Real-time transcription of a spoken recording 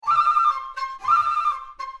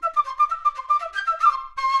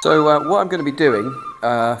So what I'm going to be doing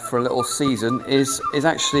for a little season is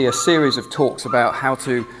actually a series of talks about how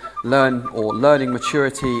to learn or learning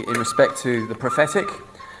maturity in respect to the prophetic,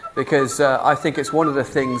 because I think it's one of the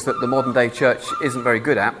things that the modern day church isn't very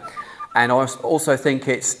good at. And I also think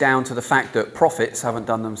it's down to the fact that prophets haven't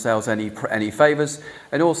done themselves any favours,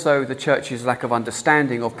 and also the church's lack of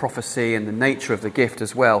understanding of prophecy and the nature of the gift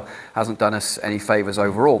as well hasn't done us any favours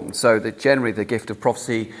overall. So that generally the gift of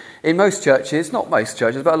prophecy in most churches, not most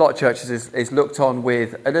churches, but a lot of churches is looked on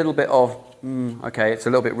with a little bit of, okay, it's a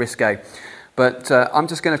little bit risque. But I'm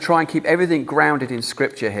just going to try and keep everything grounded in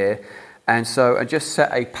Scripture here, and just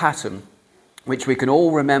set a pattern which we can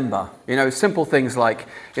all remember. You know, simple things like,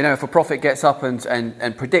 you know, if a prophet gets up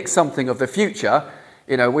and predicts something of the future,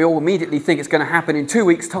 you know, we all immediately think it's going to happen in 2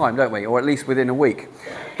 weeks' time, don't we? Or at least within a week.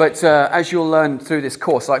 But as you'll learn through this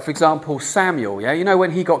course, like for example, Samuel, yeah, you know,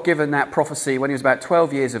 when he got given that prophecy when he was about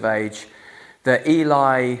 12 years of age, that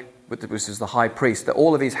Eli, which was the high priest, that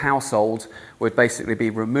all of his household would basically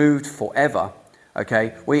be removed forever.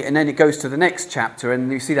 Okay, and then it goes to the next chapter,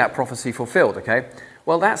 and you see that prophecy fulfilled. Okay.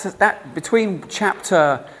 Well, that between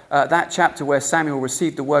that chapter where Samuel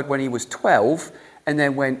received the word when he was 12, and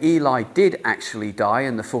then when Eli did actually die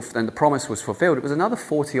and the promise was fulfilled, it was another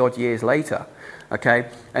 40 odd years later. Okay,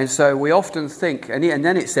 and so we often think, and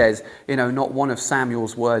then it says, you know, not one of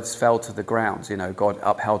Samuel's words fell to the ground. You know, God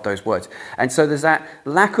upheld those words, and so there's that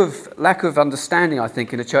lack of understanding, I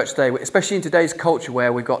think, in the church today, especially in today's culture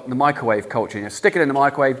where we've got the microwave culture. You know, stick it in the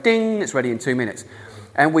microwave, ding, it's ready in 2 minutes.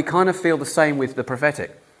 And we kind of feel the same with the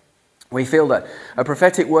prophetic. We feel that a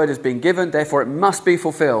prophetic word has been given, therefore it must be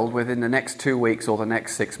fulfilled within the next 2 weeks or the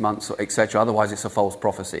next 6 months, etc. Otherwise it's a false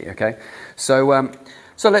prophecy, okay? So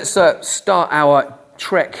let's start our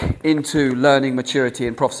trek into learning maturity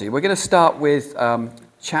in prophecy. We're going to start with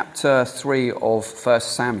chapter 3 of 1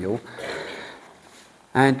 Samuel.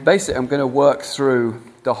 And basically I'm going to work through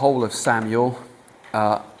the whole of Samuel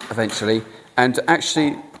eventually. And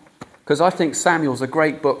actually, because I think Samuel's a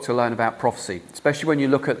great book to learn about prophecy, especially when you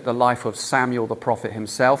look at the life of Samuel the prophet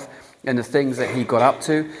himself and the things that he got up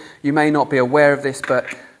to. You may not be aware of this, but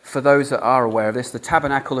for those that are aware of this, the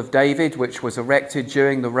tabernacle of David, which was erected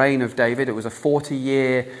during the reign of David, it was a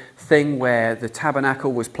 40-year thing where the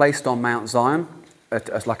tabernacle was placed on Mount Zion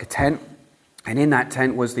as like a tent. And in that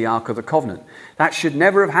tent was the Ark of the Covenant. That should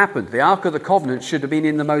never have happened. The Ark of the Covenant should have been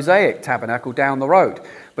in the Mosaic tabernacle down the road,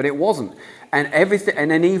 but it wasn't. And everything,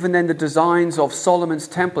 and then even then the designs of Solomon's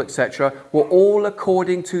temple, etc., were all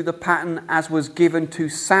according to the pattern as was given to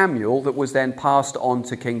Samuel that was then passed on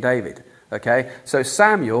to King David. Okay, so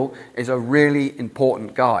Samuel is a really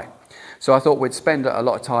important guy. So I thought we'd spend a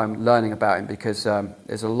lot of time learning about him because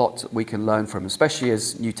there's a lot we can learn from him, especially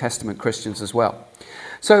as New Testament Christians as well.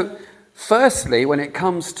 So firstly, when it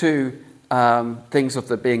comes to things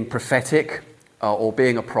of being prophetic or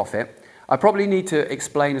being a prophet, I probably need to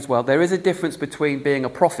explain as well, there is a difference between being a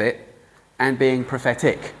prophet and being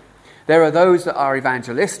prophetic. There are those that are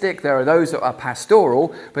evangelistic, there are those that are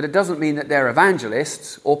pastoral, but it doesn't mean that they're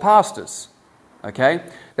evangelists or pastors. Okay?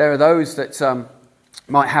 There are those that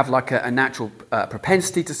might have like a natural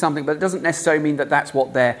propensity to something, but it doesn't necessarily mean that that's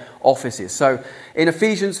what their office is. So in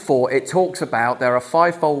Ephesians 4, it talks about there are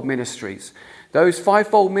fivefold ministries. Those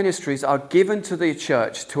fivefold ministries are given to the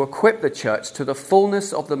church to equip the church to the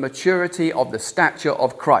fullness of the maturity of the stature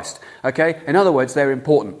of Christ. Okay? In other words, they're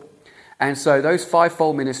important. And so those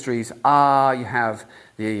fivefold ministries are, you have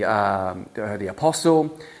the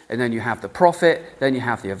apostle, and then you have the prophet, then you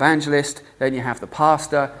have the evangelist, then you have the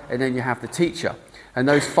pastor, and then you have the teacher. And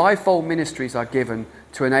those fivefold ministries are given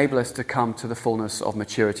to enable us to come to the fullness of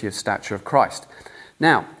maturity of stature of Christ.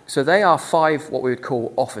 Now, so they are five what we would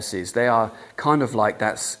call offices. They are kind of like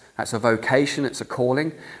that's a vocation, it's a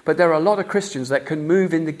calling. But there are a lot of Christians that can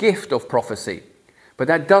move in the gift of prophecy. But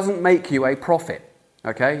that doesn't make you a prophet.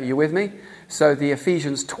 Okay, are you with me? So the 1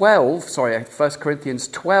 Corinthians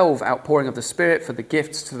 12 outpouring of the Spirit for the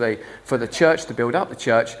gifts for the church, to build up the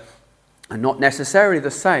church, are not necessarily the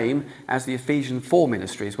same as the Ephesians 4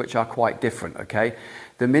 ministries, which are quite different, okay?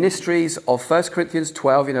 The ministries of 1 Corinthians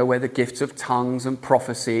 12, you know, where the gifts of tongues and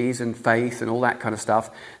prophecies and faith and all that kind of stuff,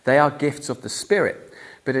 they are gifts of the Spirit.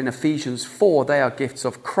 But in Ephesians 4, they are gifts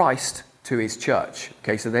of Christ to his church.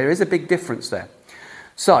 Okay, so there is a big difference there.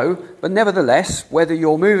 So, but nevertheless, whether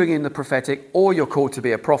you're moving in the prophetic or you're called to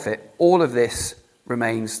be a prophet, all of this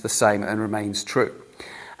remains the same and remains true.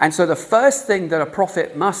 And so the first thing that a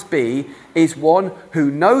prophet must be is one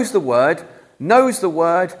who knows the word,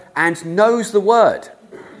 and knows the word.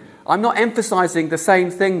 I'm not emphasizing the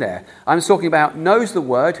same thing there. I'm talking about knows the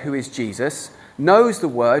word, who is Jesus, knows the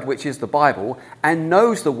word, which is the Bible, and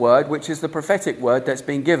knows the word, which is the prophetic word that's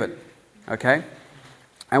been given. Okay?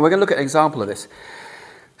 And we're going to look at an example of this.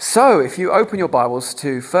 So, if you open your Bibles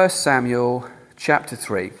to 1 Samuel chapter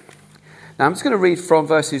 3. Now, I'm just going to read from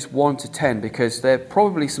verses 1 to 10 because there's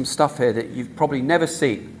probably some stuff here that you've probably never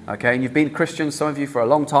seen. Okay? And you've been Christians, some of you, for a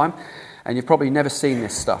long time, and you've probably never seen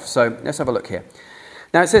this stuff. So, let's have a look here.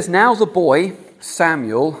 Now, it says, "Now the boy,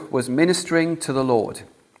 Samuel, was ministering to the Lord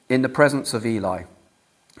in the presence of Eli.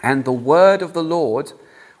 And the word of the Lord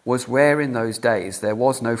was rare in those days. There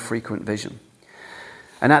was no frequent vision.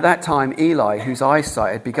 And at that time, Eli, whose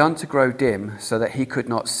eyesight had begun to grow dim so that he could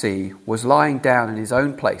not see, was lying down in his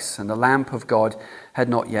own place, and the lamp of God had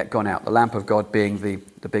not yet gone out." The lamp of God being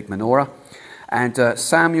the big menorah. "And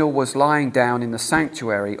Samuel was lying down in the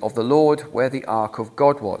sanctuary of the Lord where the ark of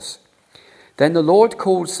God was. Then the Lord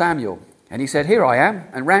called Samuel, and he said, 'Here I am,'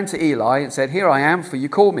 and ran to Eli and said, 'Here I am, for you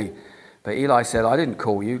called me.' But Eli said, 'I didn't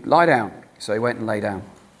call you. Lie down.' So he went and lay down.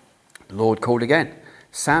 The Lord called again,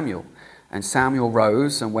 'Samuel.' And Samuel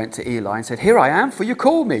rose and went to Eli and said, 'Here I am, for you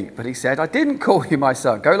called me.' But he said, 'I didn't call you, my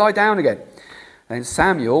son. Go lie down again.' Then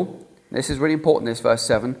Samuel," this is really important, this verse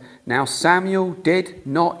 7, "Now Samuel did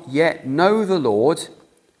not yet know the Lord,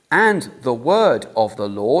 and the word of the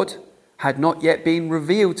Lord had not yet been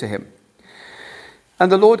revealed to him.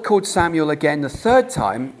 And the Lord called Samuel again the third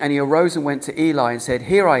time, and he arose and went to Eli and said,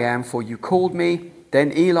 'Here I am, for you called me.'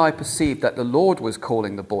 Then Eli perceived that the Lord was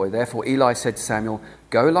calling the boy. Therefore Eli said to Samuel,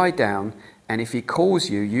 'Go lie down, and if he calls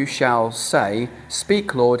you, you shall say,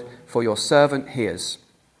 "Speak, Lord, for your servant hears."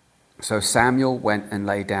 So Samuel went and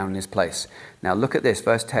lay down in his place." Now look at this,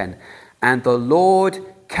 verse 10. "And the Lord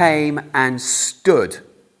came and stood,"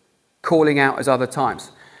 calling out as other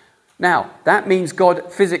times. Now, that means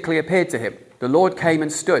God physically appeared to him. The Lord came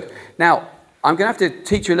and stood. Now, I'm going to have to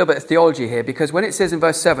teach you a little bit of theology here, because when it says in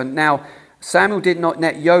verse 7, "Now Samuel did not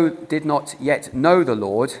yet know the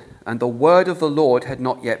Lord, and the word of the Lord had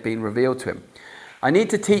not yet been revealed to him." I need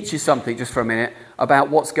to teach you something just for a minute about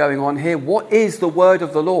what's going on here. What is the word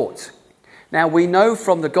of the Lord? Now, we know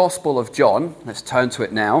from the Gospel of John, let's turn to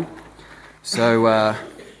it now. So,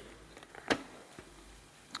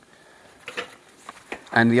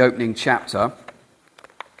 and the opening chapter.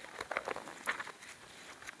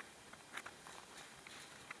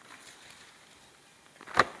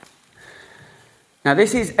 Now,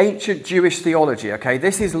 this is ancient Jewish theology, okay?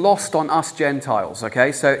 This is lost on us Gentiles,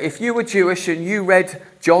 okay? So if you were Jewish and you read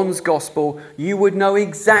John's Gospel, you would know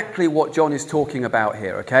exactly what John is talking about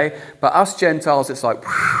here, okay? But us Gentiles, it's like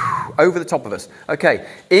over the top of us. Okay,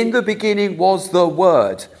 "In the beginning was the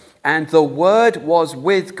Word, and the Word was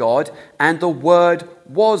with God, and the Word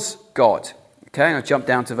was God." Okay, and I'll jump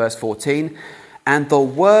down to verse 14. "And the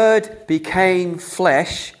Word became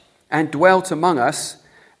flesh and dwelt among us,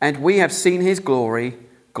 and we have seen his glory,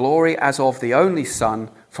 glory as of the only Son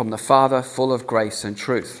from the Father, full of grace and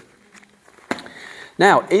truth."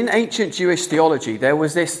 Now, in ancient Jewish theology, there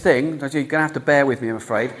was this thing, you're going to have to bear with me, I'm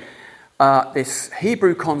afraid, this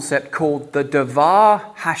Hebrew concept called the Devar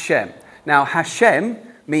Hashem. Now, Hashem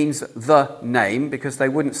means the name, because they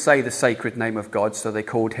wouldn't say the sacred name of God, so they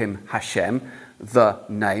called him Hashem, the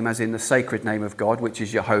name, as in the sacred name of God, which is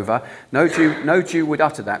Jehovah. No Jew would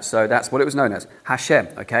utter that, so that's what it was known as, Hashem,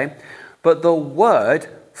 okay? But the word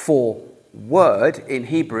for word in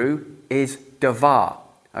Hebrew is Devar,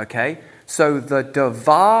 okay? So the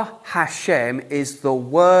Devar Hashem is the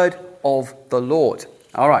word of the Lord.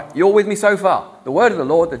 All right, you're with me so far? The word of the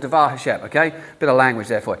Lord, the Devar Hashem, okay? Bit of language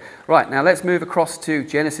there for you. Right, now let's move across to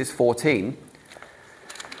Genesis 15,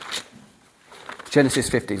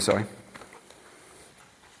 sorry.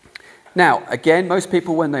 Now, again, most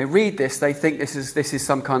people, when they read this, they think this is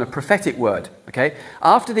some kind of prophetic word, okay?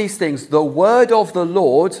 After these things, the word of the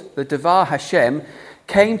Lord, the Devar Hashem,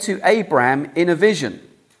 came to Abram in a vision.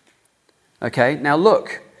 Okay, now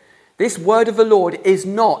look, this word of the Lord is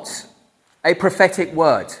not a prophetic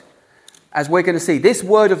word. As we're going to see, this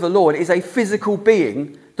word of the Lord is a physical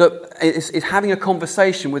being that is having a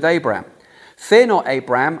conversation with Abram. "Fear not,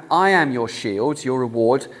 Abram, I am your shield, your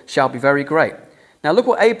reward shall be very great." Now look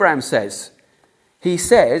what Abraham says. He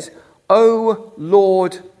says, "O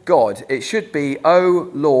Lord God." It should be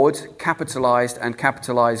 "O Lord," capitalized and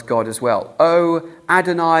capitalized God as well. "O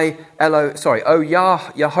Adonai O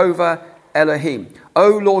Yehovah Elohim." "O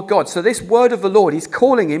Lord God." So this word of the Lord, he's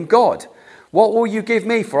calling him God. "What will you give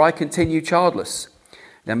me, for I continue childless?"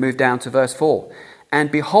 Then move down to verse 4.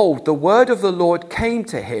 "And behold, the word of the Lord came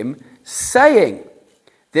to him, saying,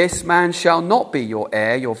 This man shall not be your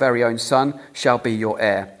heir, your very own son shall be your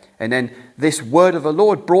heir. And then this word of the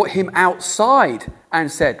Lord brought him outside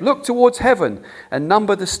and said, look towards heaven and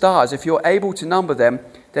number the stars. If you're able to number them,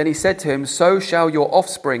 then he said to him, so shall your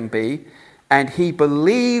offspring be. And he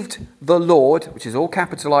believed the Lord, which is all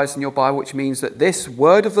capitalized in your Bible, which means that this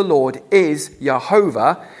word of the Lord is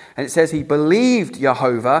Jehovah. And it says he believed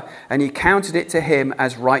Jehovah and he counted it to him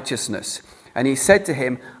as righteousness. And he said to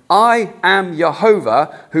him, I am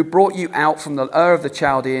Jehovah who brought you out from the Ur of the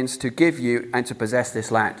Chaldeans to give you and to possess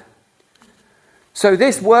this land. So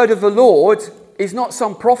this word of the Lord is not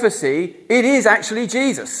some prophecy. It is actually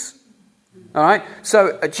Jesus. All right.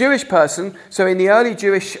 So a Jewish person, so in the early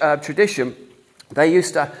Jewish tradition, they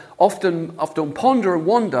used to often ponder and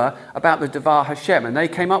wonder about the Devar Hashem. And they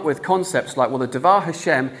came up with concepts like, well, the Devar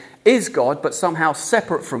Hashem is God, but somehow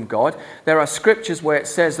separate from God. There are scriptures where it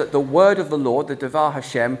says that the word of the Lord, the Devar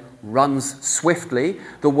Hashem, runs swiftly.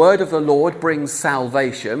 The word of the Lord brings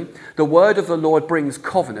salvation. The word of the Lord brings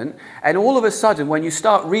covenant. And all of a sudden, when you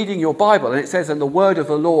start reading your Bible and it says, and the word of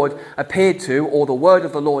the Lord appeared to, or the word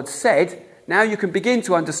of the Lord said, now you can begin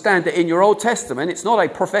to understand that in your Old Testament, it's not a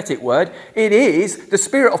prophetic word. It is the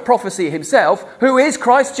spirit of prophecy himself, who is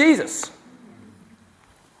Christ Jesus.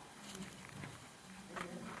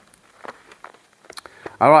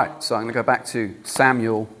 All right, so I'm going to go back to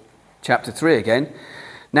Samuel chapter 3 again.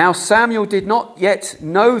 Now Samuel did not yet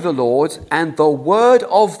know the Lord, and the word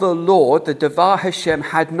of the Lord, the Devar Hashem,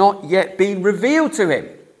 had not yet been revealed to him.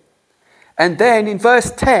 And then in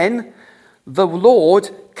verse 10, the Lord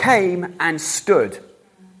came and stood.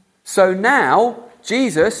 So now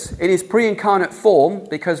Jesus, in his pre-incarnate form,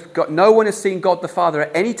 because no one has seen God the Father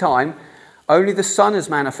at any time, only the Son has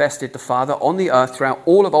manifested the Father on the earth throughout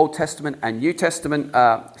all of Old Testament and New Testament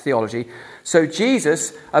theology. So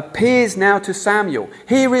Jesus appears now to Samuel.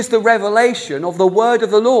 Here is the revelation of the word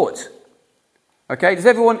of the Lord. Okay, does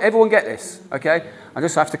everyone get this? Okay, I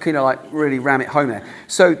just have to kind of really ram it home there.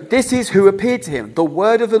 So this is who appeared to him. The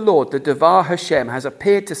word of the Lord, the Devar Hashem, has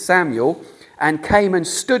appeared to Samuel and came and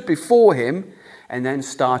stood before him and then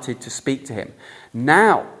started to speak to him.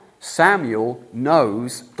 Now Samuel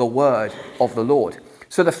knows the word of the Lord.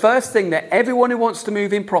 So the first thing that everyone who wants to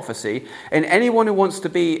move in prophecy and anyone who wants to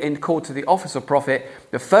be called to the office of prophet,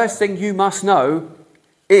 the first thing you must know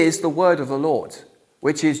is the word of the Lord,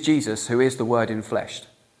 which is Jesus, who is the word in flesh.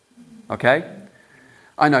 Okay?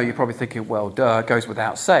 I know you're probably thinking, well, duh, it goes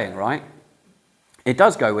without saying, right? It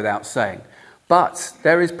does go without saying. But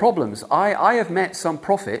there is problems. I have met some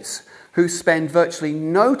prophets who spend virtually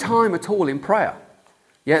no time at all in prayer.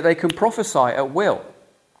 Yet they can prophesy at will.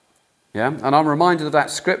 Yeah, and I'm reminded of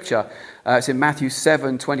that scripture. It's in Matthew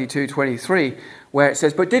 7, 22, 23, where it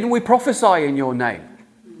says, but didn't we prophesy in your name?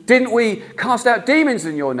 Didn't we cast out demons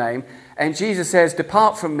in your name? And Jesus says,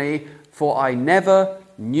 depart from me, for I never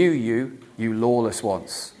knew you, you lawless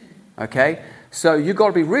ones. Okay? So you've got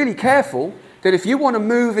to be really careful that if you want to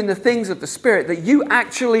move in the things of the Spirit, that you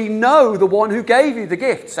actually know the one who gave you the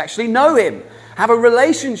gifts, actually know him, have a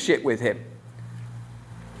relationship with him.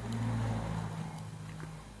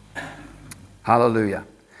 Hallelujah.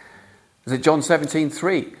 Is it John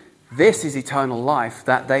 17:3? This is eternal life,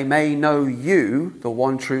 that they may know you, the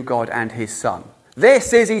one true God, and his Son.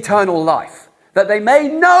 This is eternal life, that they may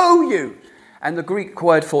know you. And the Greek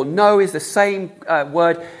word for know is the same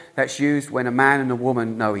word that's used when a man and a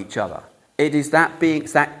woman know each other. It is that being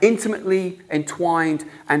that intimately entwined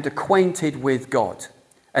and acquainted with God.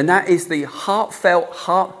 And that is the heartfelt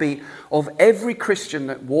heartbeat of every Christian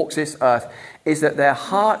that walks this earth, is that their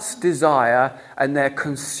heart's desire and their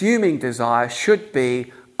consuming desire should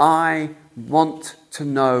be, I want to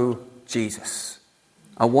know Jesus.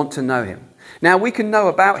 I want to know him. Now, we can know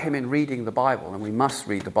about him in reading the Bible, and we must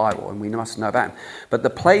read the Bible, and we must know about him. But the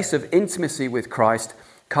place of intimacy with Christ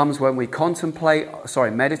comes when we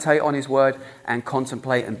meditate on his word and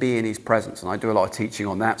contemplate and be in his presence. And I do a lot of teaching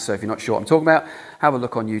on that, so if you're not sure what I'm talking about, have a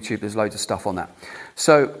look on YouTube. There's loads of stuff on that.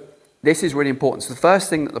 So this is really important. So the first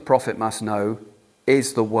thing that the prophet must know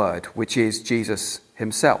is the word, which is Jesus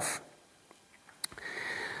himself.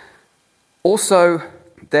 Also,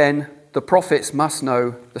 then, the prophets must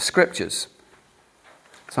know the scriptures.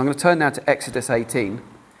 So I'm going to turn now to Exodus 18.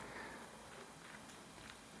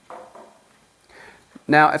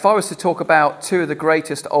 Now, if I was to talk about two of the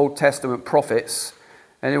greatest Old Testament prophets,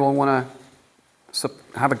 anyone want to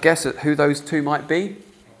have a guess at who those two might be?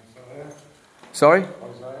 Isaiah. Sorry?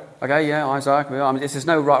 Isaiah. Okay, yeah, Isaiah. I mean, there's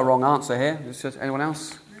no right or wrong answer here. It's just anyone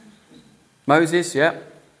else? Moses, yeah.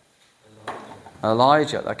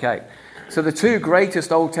 Elijah, okay. So the two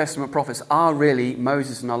greatest Old Testament prophets are really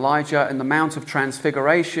Moses and Elijah. In the Mount of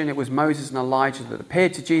Transfiguration, it was Moses and Elijah that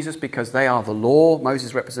appeared to Jesus because they are the law.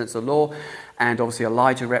 Moses represents the law, and obviously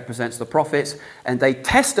Elijah represents the prophets, and they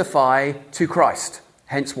testify to Christ.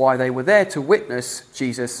 Hence why they were there to witness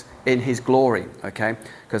Jesus in his glory, okay?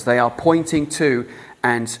 Because they are pointing to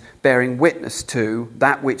and bearing witness to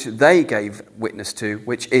that which they gave witness to,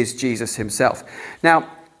 which is Jesus himself. Now,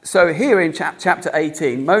 so here in chapter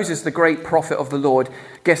 18, Moses, the great prophet of the Lord,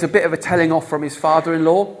 gets a bit of a telling off from his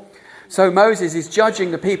father-in-law. So Moses is judging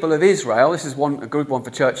the people of Israel. This is a good one for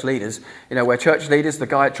church leaders. You know, where church leaders, the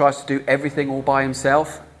guy that tries to do everything all by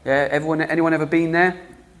himself. Yeah, anyone ever been there?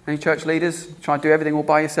 Any church leaders try to do everything all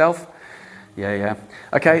by yourself? Yeah.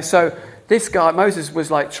 Okay, so this guy, Moses, was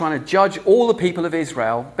like trying to judge all the people of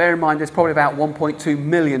Israel. Bear in mind, there's probably about 1.2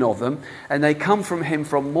 million of them. And they come from him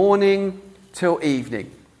from morning till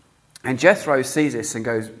evening. And Jethro sees this and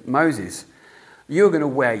goes, Moses, you're going to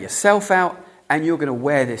wear yourself out and you're going to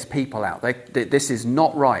wear this people out. This is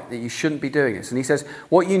not right, that you shouldn't be doing this. And he says,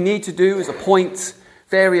 what you need to do is appoint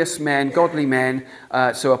various men, godly men,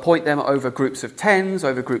 so appoint them over groups of tens,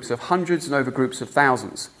 over groups of hundreds, and over groups of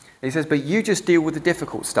thousands. And he says, but you just deal with the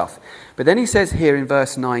difficult stuff. But then he says here in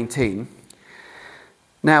verse 19,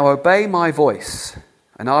 now obey my voice,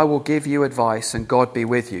 and I will give you advice, and God be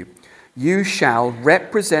with you. You shall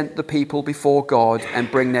represent the people before God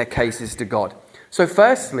and bring their cases to God. So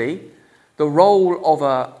firstly, the role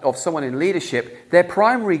of someone in leadership, their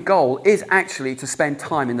primary goal is actually to spend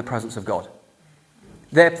time in the presence of God.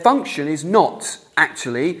 Their function is not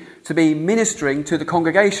actually to be ministering to the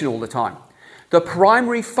congregation all the time. The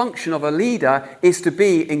primary function of a leader is to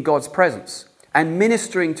be in God's presence and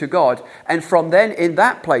ministering to God. And from then, in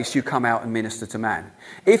that place, you come out and minister to man.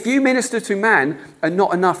 If you minister to man and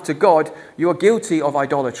not enough to God, you are guilty of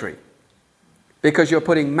idolatry because you're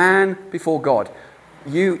putting man before God.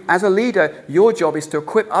 You, as a leader, your job is to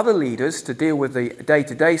equip other leaders to deal with the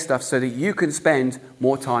day-to-day stuff so that you can spend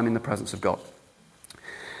more time in the presence of God.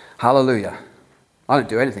 Hallelujah. I don't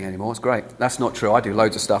do anything anymore. It's great. That's not true. I do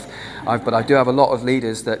loads of stuff. But I do have a lot of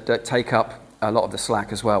leaders that take up a lot of the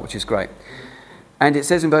slack as well, which is great. And it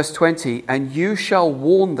says in verse 20, and you shall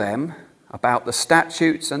warn them about the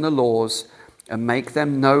statutes and the laws and make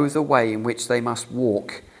them know the way in which they must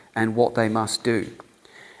walk and what they must do.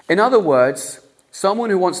 In other words,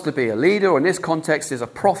 someone who wants to be a leader, or in this context is a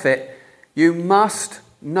prophet, you must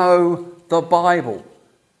know the Bible.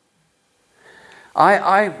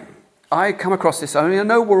 I come across this. I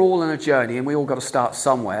know we're all on a journey and we all got to start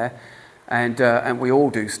somewhere. And we all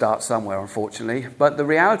do start somewhere, unfortunately. But the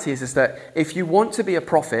reality is that if you want to be a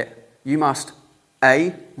prophet, you must,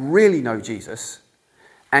 A, really know Jesus,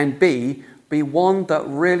 and B, be one that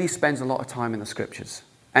really spends a lot of time in the Scriptures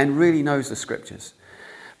and really knows the Scriptures.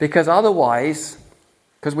 Because otherwise,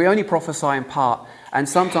 because we only prophesy in part, and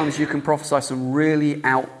sometimes you can prophesy some really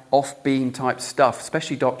off-beam type stuff,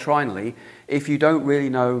 especially doctrinally, if you don't really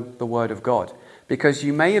know the Word of God. Because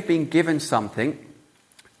you may have been given something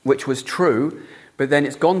which was true, but then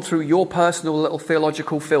it's gone through your personal little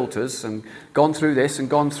theological filters and gone through this and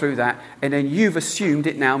gone through that, and then you've assumed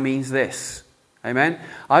it now means this. Amen?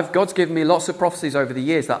 God's given me lots of prophecies over the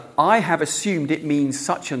years that I have assumed it means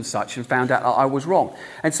such and such and found out that I was wrong.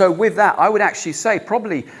 And so with that, I would actually say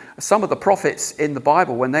probably some of the prophets in the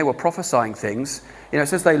Bible, when they were prophesying things, it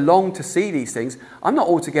says they longed to see these things. I'm not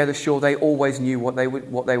altogether sure they always knew what they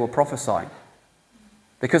were prophesying.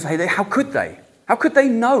 Because how could they? How could they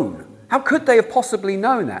know? How could they have possibly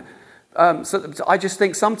known that? So I just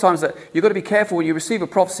think sometimes that you've got to be careful when you receive a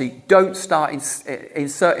prophecy. Don't start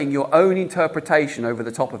inserting your own interpretation over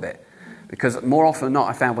the top of it. Because more often than not,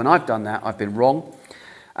 I found when I've done that, I've been wrong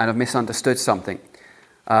and I've misunderstood something.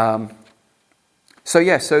 So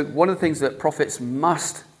one of the things that prophets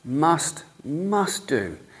must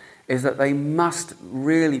do is that they must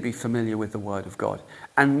really be familiar with the Word of God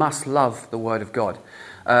and must love the Word of God.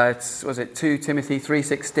 2 Timothy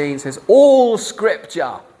 3:16 says, all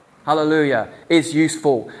Scripture, hallelujah, is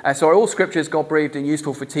useful. All Scripture is God-breathed and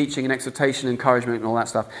useful for teaching and exhortation, encouragement and all that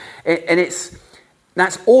stuff.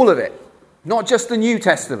 That's all of it, not just the New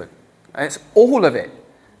Testament. It's all of it.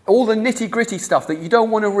 All the nitty-gritty stuff that you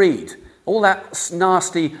don't want to read. All that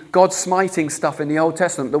nasty God-smiting stuff in the Old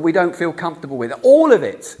Testament that we don't feel comfortable with. All of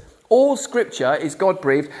it. All Scripture is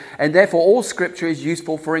God-breathed, and therefore all Scripture is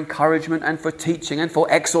useful for encouragement and for teaching and for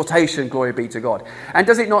exhortation, glory be to God. And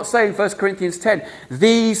does it not say in 1 Corinthians 10,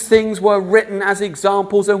 these things were written as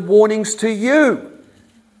examples and warnings to you?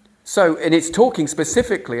 So, and it's talking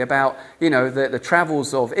specifically about, the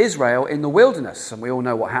travels of Israel in the wilderness. And we all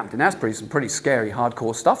know what happened in that. Some pretty scary,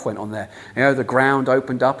 hardcore stuff went on there. The ground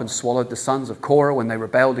opened up and swallowed the sons of Korah when they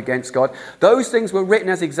rebelled against God. Those things were written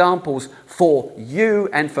as examples for you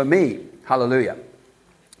and for me. Hallelujah.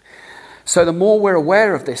 So the more we're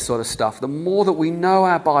aware of this sort of stuff, the more that we know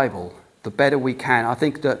our Bible, the better we can. I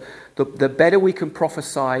think that the better we can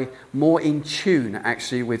prophesy more in tune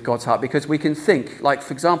actually with God's heart, because we can think, like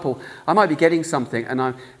for example, I might be getting something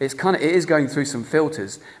and it is going through some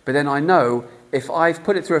filters, but then I know if I've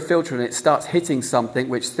put it through a filter and it starts hitting something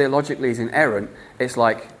which theologically is inerrant, it's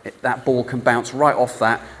like that ball can bounce right off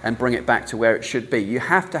that and bring it back to where it should be. You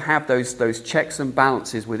have to have those checks and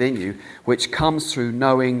balances within you, which comes through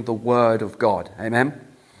knowing the Word of God. Amen.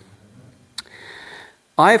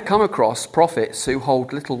 I have come across prophets who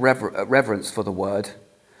hold little reverence for the word,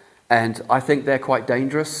 and I think they're quite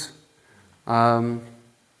dangerous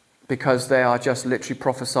because they are just literally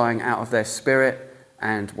prophesying out of their spirit,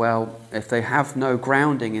 and well, if they have no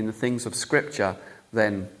grounding in the things of Scripture,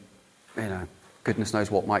 then, goodness knows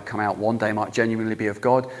what might come out. One day it might genuinely be of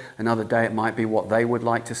God, another day it might be what they would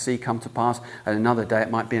like to see come to pass, and another day it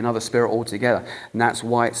might be another spirit altogether. And that's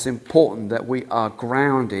why it's important that we are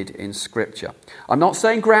grounded in Scripture. I'm not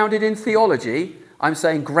saying grounded in theology, I'm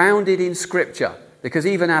saying grounded in Scripture, because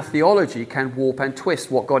even our theology can warp and twist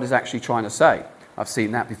what God is actually trying to say. I've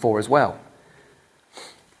seen that before as well.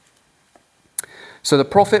 So the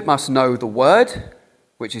prophet must know the Word,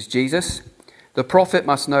 which is Jesus. The prophet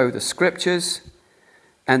must know the Scriptures.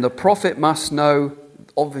 And the prophet must know,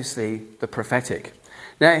 obviously, the prophetic.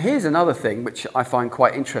 Now, here's another thing which I find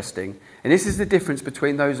quite interesting, and this is the difference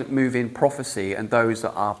between those that move in prophecy and those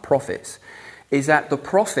that are prophets, is that the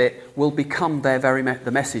prophet will become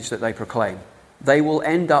the message that they proclaim. They will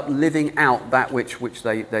end up living out that which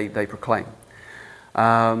they proclaim.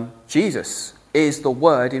 Jesus is the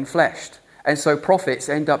Word infleshed, and so prophets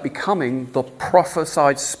end up becoming the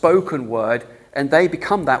prophesied spoken word, and they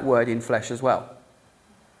become that Word in flesh as well.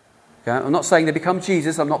 Okay? I'm not saying they become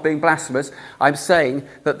Jesus, I'm not being blasphemous. I'm saying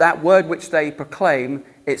that word which they proclaim,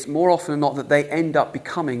 it's more often than not that they end up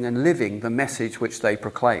becoming and living the message which they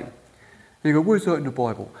proclaim. And you go, where's that in the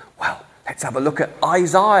Bible? Well, let's have a look at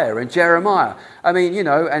Isaiah and Jeremiah. I mean,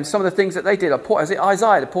 and some of the things that they did.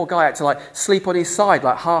 Isaiah, the poor guy had to sleep on his side,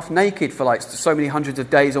 half naked for so many hundreds of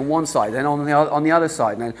days on one side, then on the other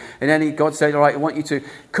side. And then God said, all right, I want you to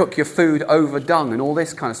cook your food over dung and all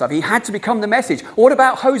this kind of stuff. He had to become the message. What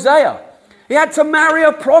about Hosea? He had to marry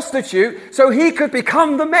a prostitute so he could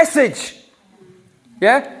become the message.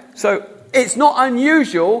 Yeah? So it's not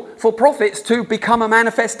unusual for prophets to become a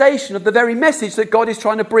manifestation of the very message that God is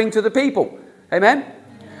trying to bring to the people. Amen?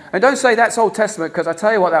 And don't say that's Old Testament, because I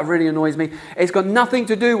tell you what, that really annoys me. It's got nothing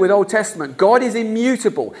to do with Old Testament. God is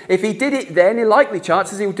immutable. If he did it then, in likely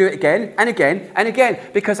chances he will do it again and again and again,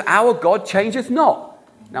 because our God changeth not.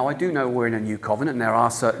 Now, I do know we're in a new covenant and there are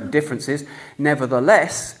certain differences.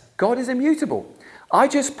 Nevertheless, God is immutable. I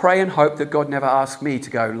just pray and hope that God never asks me to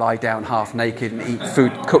go lie down half naked and eat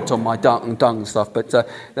food cooked on my dung and stuff. But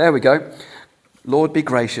there we go. Lord, be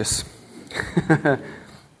gracious.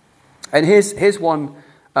 And here's one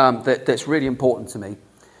that's really important to me.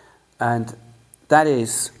 And that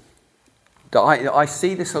is, that I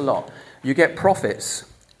see this a lot. You get prophets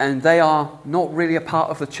and they are not really a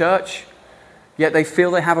part of the church, yet they feel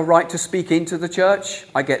they have a right to speak into the church.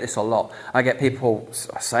 I get this a lot. I get people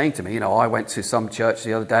saying to me, I went to some church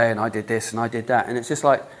the other day and I did this and I did that. And it's just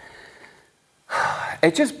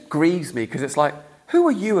it just grieves me, because it's who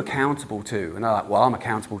are you accountable to? And I'm I'm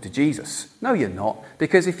accountable to Jesus. No, you're not.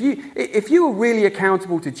 Because if you were really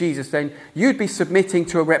accountable to Jesus, then you'd be submitting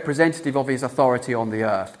to a representative of his authority on the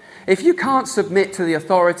earth. If you can't submit to the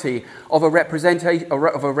authority of a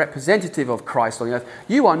representative of Christ on the earth,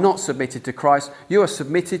 you are not submitted to Christ. You are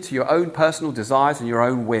submitted to your own personal desires and your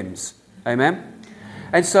own whims. Amen?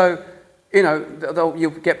 And so,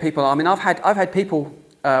 you'll get people. I mean, I've had people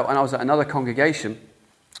when I was at another congregation.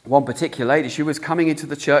 One particular lady, she was coming into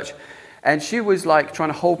the church, and she was trying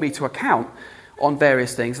to hold me to account on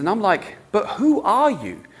various things. And I'm like, but who are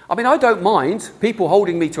you? I mean, I don't mind people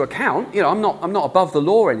holding me to account. I'm not above the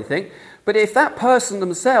law or anything. But if that person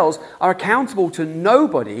themselves are accountable to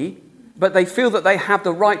nobody, but they feel that they have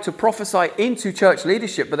the right to prophesy into church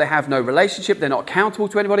leadership, but they have no relationship, they're not accountable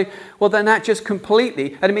to anybody, well, then that just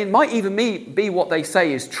completely, and I mean, it might even be what they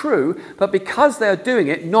say is true, but because they're doing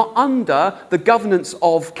it not under the governance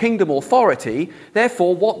of kingdom authority,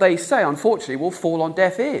 therefore what they say, unfortunately, will fall on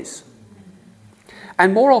deaf ears.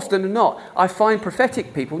 And more often than not, I find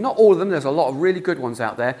prophetic people, not all of them, there's a lot of really good ones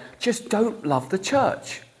out there, just don't love the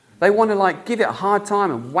church. They want to like give it a hard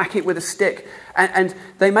time and whack it with a stick. And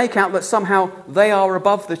they make out that somehow they are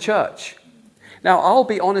above the church. Now, I'll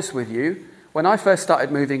be honest with you. When I first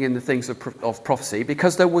started moving in the things of prophecy,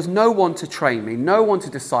 because there was no one to train me, no one to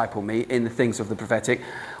disciple me in the things of the prophetic,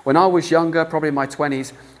 when I was younger, probably in my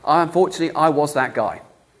 20s, unfortunately, I was that guy.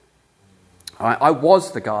 I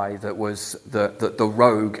was the guy that was the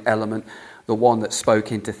rogue element, the one that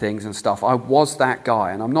spoke into things and stuff. I was that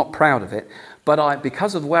guy, and I'm not proud of it. But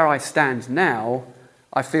because of where I stand now,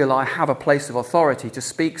 I feel I have a place of authority to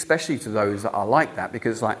speak, especially to those that are like that,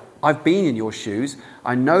 because like I've been in your shoes,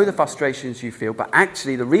 I know the frustrations you feel, but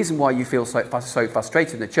actually the reason why you feel so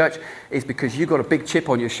frustrated in the church is because you've got a big chip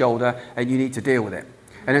on your shoulder and you need to deal with it.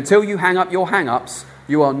 And until you hang up your hang-ups,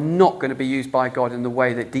 you are not going to be used by God in the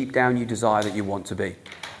way that deep down you desire that you want to be.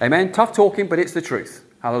 Amen? Tough talking, but it's the truth.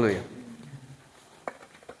 Hallelujah.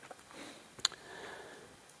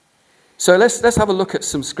 So let's have a look at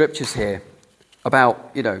some scriptures here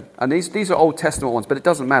about, and these are Old Testament ones, but it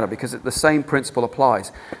doesn't matter because the same principle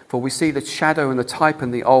applies. For we see the shadow and the type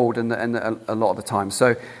in the old and a lot of the time.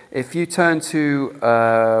 So if you turn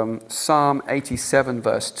to Psalm 87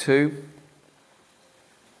 verse 2.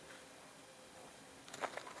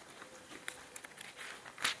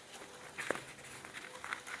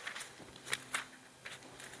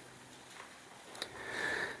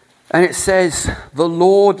 And it says, the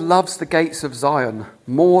Lord loves the gates of Zion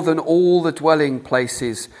more than all the dwelling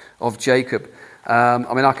places of Jacob.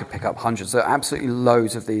 I could pick up hundreds. There are absolutely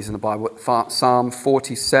loads of these in the Bible. Psalm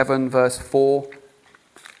 47 verse 4.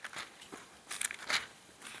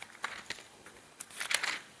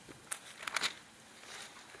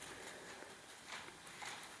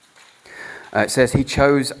 It says, he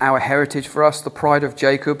chose our heritage for us, the pride of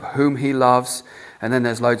Jacob, whom he loves. And then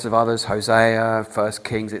there's loads of others, Hosea, 1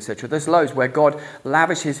 Kings, etc. There's loads where God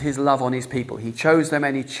lavishes his love on his people. He chose them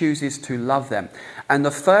and he chooses to love them. And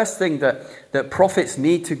the first thing that prophets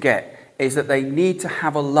need to get is that they need to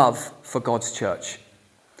have a love for God's church.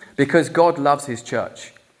 Because God loves his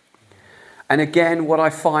church. And again, what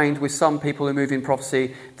I find with some people who move in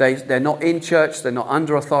prophecy, they're not in church, they're not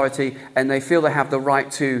under authority, and they feel they have the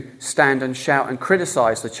right to stand and shout and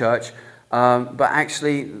criticize the church. But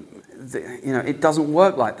actually, it doesn't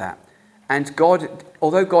work like that. And God,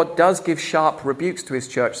 although God does give sharp rebukes to his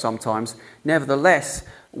church sometimes, nevertheless,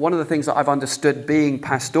 one of the things that I've understood being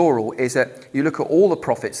pastoral is that you look at all the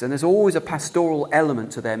prophets and there's always a pastoral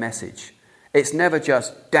element to their message. It's never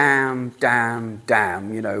just damn, damn,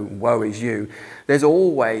 damn, woe is you. There's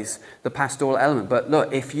always the pastoral element. But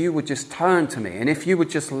look, if you would just turn to me and if you would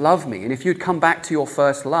just love me and if you'd come back to your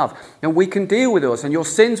first love, then we can deal with us and your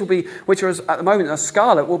sins will be, which are at the moment as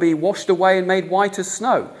scarlet, will be washed away and made white as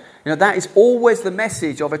snow. That is always the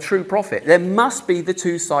message of a true prophet. There must be the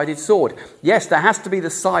two-sided sword. Yes, there has to be the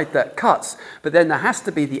side that cuts, but then there has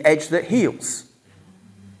to be the edge that heals.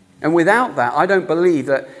 And without that, I don't believe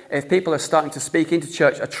that if people are starting to speak into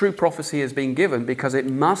church, a true prophecy has been given, because it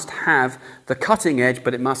must have the cutting edge,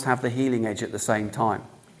 but it must have the healing edge at the same time.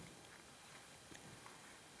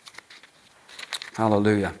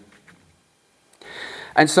 Hallelujah.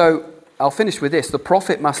 And so I'll finish with this. The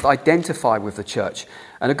prophet must identify with the church.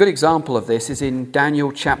 And a good example of this is in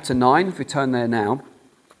Daniel chapter 9, if we turn there now.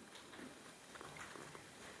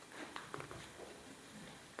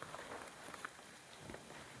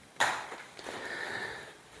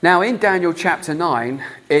 Now, in Daniel chapter 9,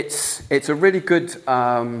 it's a really good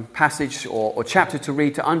passage or chapter to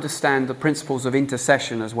read to understand the principles of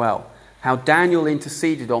intercession as well. How Daniel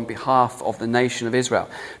interceded on behalf of the nation of Israel.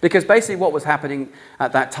 Because basically what was happening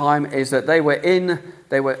at that time is that they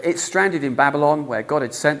were stranded in Babylon, where God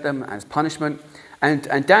had sent them as punishment.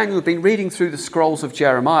 And Daniel had been reading through the scrolls of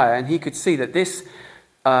Jeremiah, and he could see that this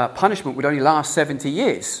punishment would only last 70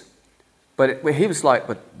 years. But he was like,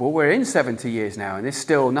 we're in 70 years now, and there's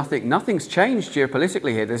still nothing's changed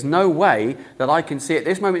geopolitically here. There's no way that I can see at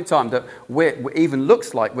this moment in time that it even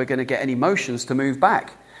looks like we're going to get any motions to move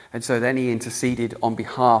back. And so then he interceded on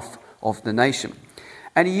behalf of the nation.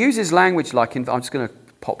 And he uses language like, I'm just going to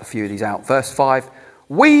pop a few of these out. Verse 5,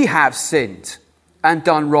 we have sinned and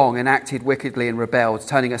done wrong and acted wickedly and rebelled,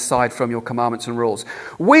 turning aside from your commandments and rules.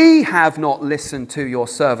 We have not listened to your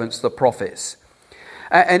servants, the prophets.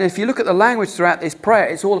 And if you look at the language throughout this prayer,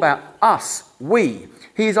 it's all about us, we.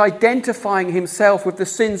 He is identifying himself with the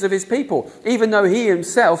sins of his people, even though he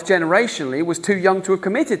himself, generationally, was too young to have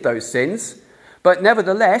committed those sins. But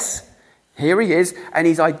nevertheless, Here he is, and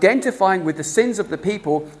he's identifying with the sins of the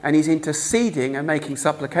people, and he's interceding and making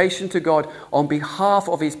supplication to God on behalf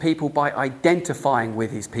of his people by identifying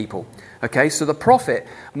with his people. Okay, so the prophet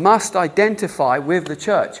must identify with the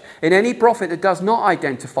church. And any prophet that does not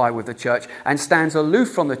identify with the church and stands aloof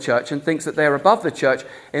from the church and thinks that they're above the church,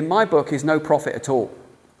 in my book, is no prophet at all.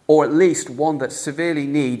 Or at least one that severely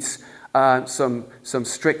needs some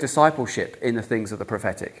strict discipleship in the things of the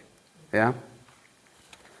prophetic. Yeah?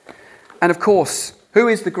 And of course, who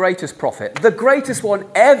is the greatest prophet? The greatest one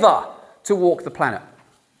ever to walk the planet.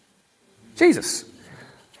 Jesus.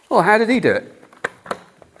 Well, how did he do it?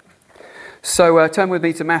 So turn with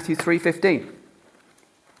me to Matthew 3:15.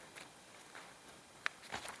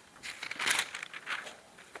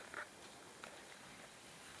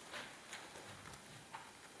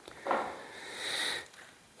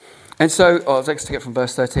 And so, let's take it from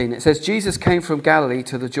verse 13. It says, Jesus came from Galilee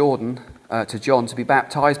to the Jordan, to John, to be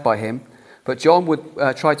baptized by him. But John would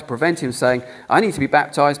try to prevent him, saying, I need to be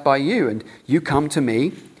baptized by you, and you come to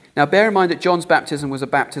me. Now bear in mind that John's baptism was a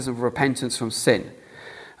baptism of repentance from sin.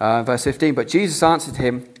 Verse 15, but Jesus answered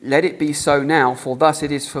him, let it be so now, for thus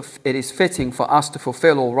it is fitting for us to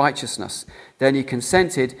fulfill all righteousness. Then he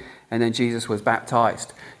consented, and then Jesus was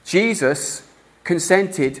baptized. Jesus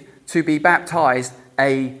consented to be baptized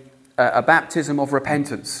a baptism of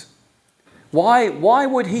repentance. Why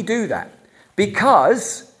would he do that?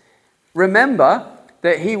 Because remember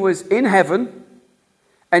that he was in heaven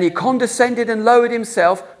and he condescended and lowered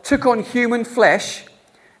himself, took on human flesh,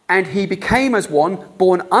 and he became as one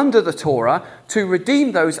born under the Torah to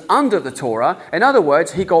redeem those under the Torah. In other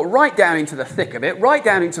words, he got right down into the thick of it, right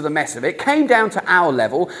down into the mess of it, came down to our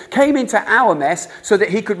level, came into our mess so that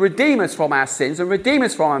he could redeem us from our sins and redeem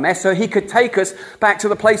us from our mess so he could take us back to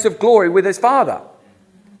the place of glory with his Father.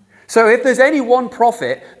 So if there's any one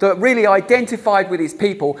prophet that really identified with his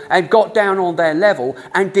people and got down on their level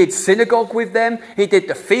and did synagogue with them, he did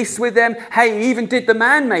the feasts with them, hey, he even did the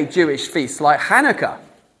man-made Jewish feasts like Hanukkah.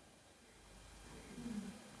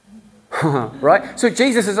 Right? So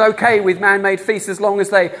Jesus is okay with man-made feasts as long as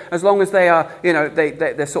they are,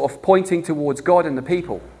 they're sort of pointing towards God and the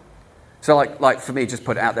people. So like for me, just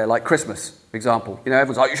put it out there, like Christmas, for example.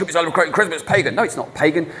 Everyone's like, you should be celebrating Christmas, it's pagan. No, it's not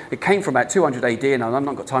pagan. It came from about 200 AD, and I've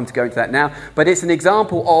not got time to go into that now. But it's an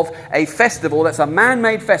example of a festival that's a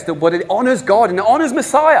man-made festival, but it honors God and it honors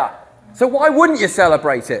Messiah. So why wouldn't you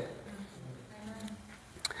celebrate it?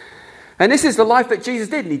 And this is the life that Jesus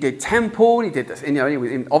did. And he did temple, and he did this.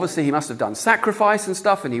 Obviously, he must have done sacrifice and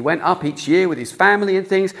stuff, and he went up each year with his family and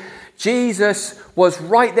things. Jesus was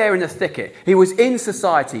right there in the thicket. He was in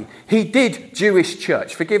society. He did Jewish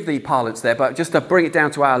church. Forgive the parlance there, but just to bring it down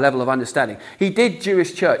to our level of understanding. He did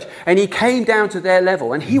Jewish church, and he came down to their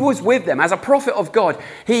level, and he was with them. As a prophet of God,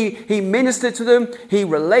 he ministered to them, he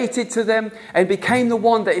related to them, and became the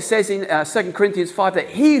one that it says in 2 Corinthians 5 that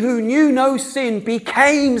he who knew no sin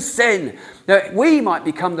became sin, that we might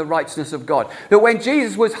become the righteousness of God. That when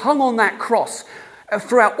Jesus was hung on that cross,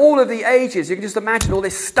 throughout all of the ages, you can just imagine all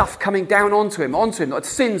this stuff coming down onto him, the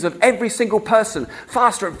sins of every single person,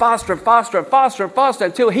 faster and faster and faster and faster and faster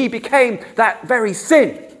until he became that very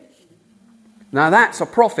sin. Now that's a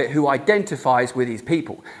prophet who identifies with his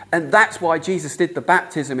people. And that's why Jesus did the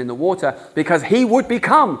baptism in the water, because he would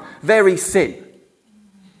become very sin.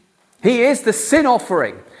 He is the sin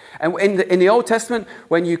offering. And in the Old Testament,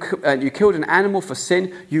 when you killed an animal for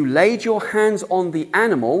sin, you laid your hands on the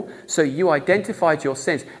animal, so you identified your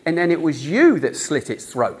sins. And then it was you that slit its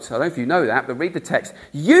throat. I don't know if you know that, but read the text.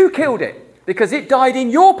 You killed it because it died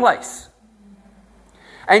in your place.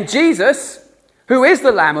 And Jesus, who is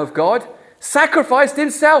the Lamb of God, sacrificed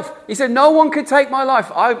himself. He said, no one can take my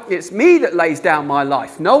life. It's me that lays down my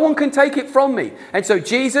life. No one can take it from me. And so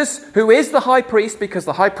Jesus, who is the high priest, because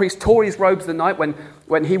the high priest tore his robes the night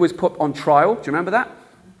when he was put on trial. Do you remember that?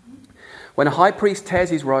 When a high priest tears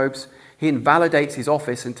his robes, he invalidates his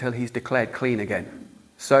office until he's declared clean again.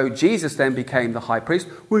 So Jesus then became the high priest.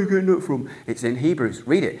 Where are you getting that from? It's in Hebrews.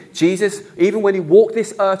 Read it. Jesus, even when he walked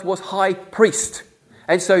this earth, was high priest.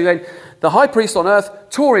 And so then the high priest on earth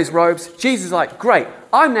tore his robes. Jesus is like, great,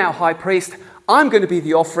 I'm now high priest. I'm going to be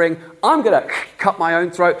the offering. I'm going to cut my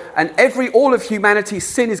own throat. And all of humanity's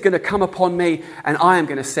sin is going to come upon me. And I am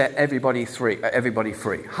going to set everybody free.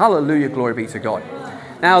 Hallelujah, glory be to God.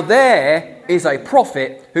 Now there is a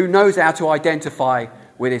prophet who knows how to identify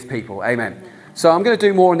with his people. Amen. So I'm going to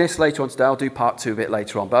do more on this later on today. I'll do part 2 a bit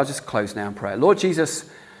later on. But I'll just close now in prayer. Lord Jesus,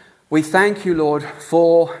 we thank you, Lord,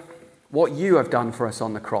 for what you have done for us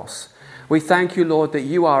on the cross. We thank you, Lord, that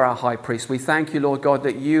you are our high priest. We thank you, Lord God,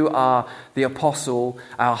 that you are the apostle,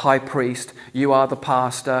 our high priest. You are the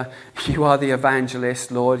pastor. You are the evangelist,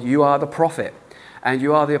 Lord. You are the prophet. And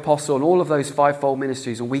you are the apostle and all of those fivefold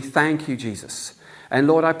ministries. And we thank you, Jesus. And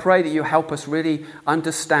Lord, I pray that you help us really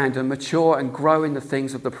understand and mature and grow in the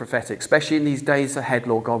things of the prophetic, especially in these days ahead,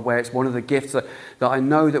 Lord God, where it's one of the gifts that I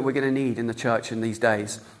know that we're going to need in the church in these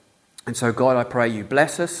days. And so, God, I pray you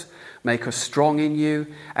bless us, make us strong in you,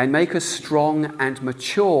 and make us strong and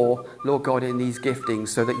mature, Lord God, in these giftings,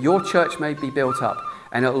 so that your church may be built up.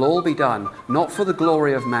 And it'll all be done, not for the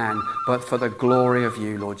glory of man, but for the glory of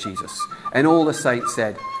you, Lord Jesus. And all the saints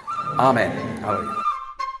said, Amen. Hallelujah.